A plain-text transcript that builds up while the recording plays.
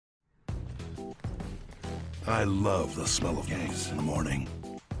I love the smell of gas in the morning.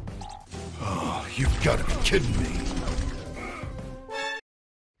 Oh, you've got to be kidding me.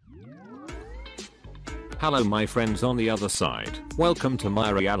 Hello my friends on the other side, welcome to my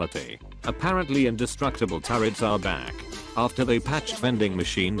reality. Apparently indestructible turrets are back. After they patched vending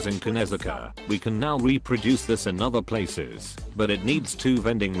machines in Konezuka, we can now reproduce this in other places, but it needs 2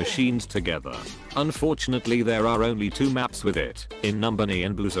 vending machines together. Unfortunately there are only 2 maps with it, in Numbani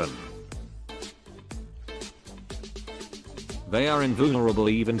and Busan. They are invulnerable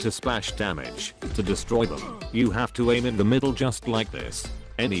even to splash damage. To destroy them, you have to aim in the middle just like this.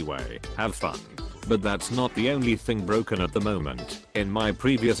 Anyway, have fun. But that's not the only thing broken at the moment. In my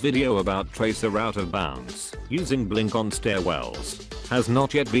previous video about Tracer out of bounds, using blink on stairwells has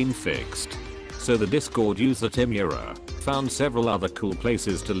not yet been fixed. So the Discord user Timura found several other cool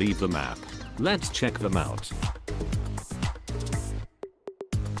places to leave the map. Let's check them out.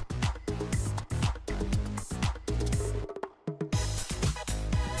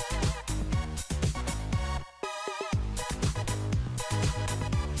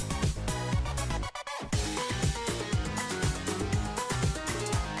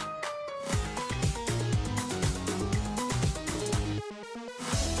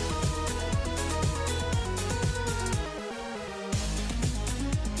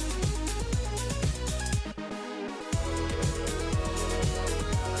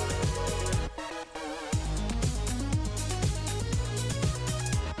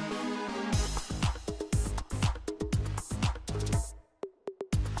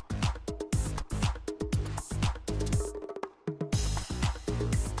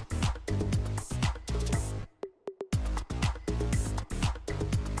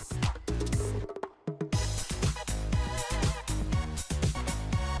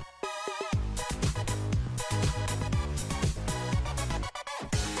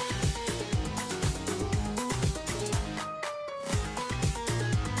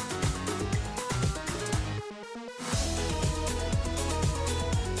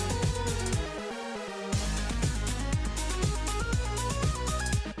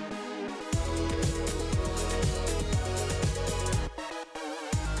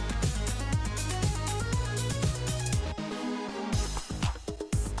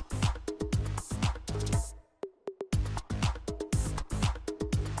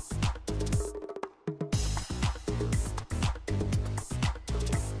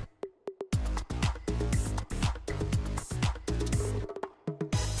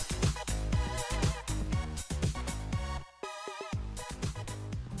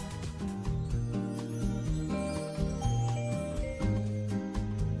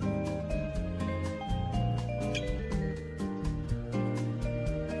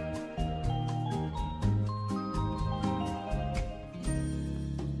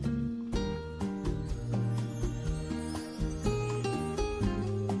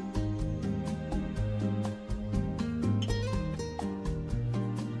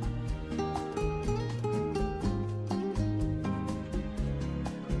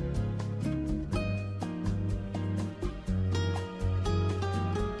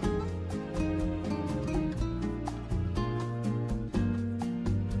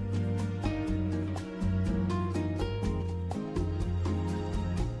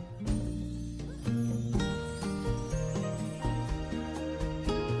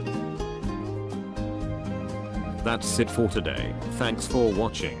 That's it for today. Thanks for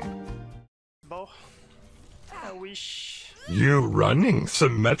watching. I wish. You running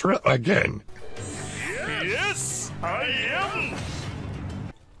Symmetra again? Yes, I am.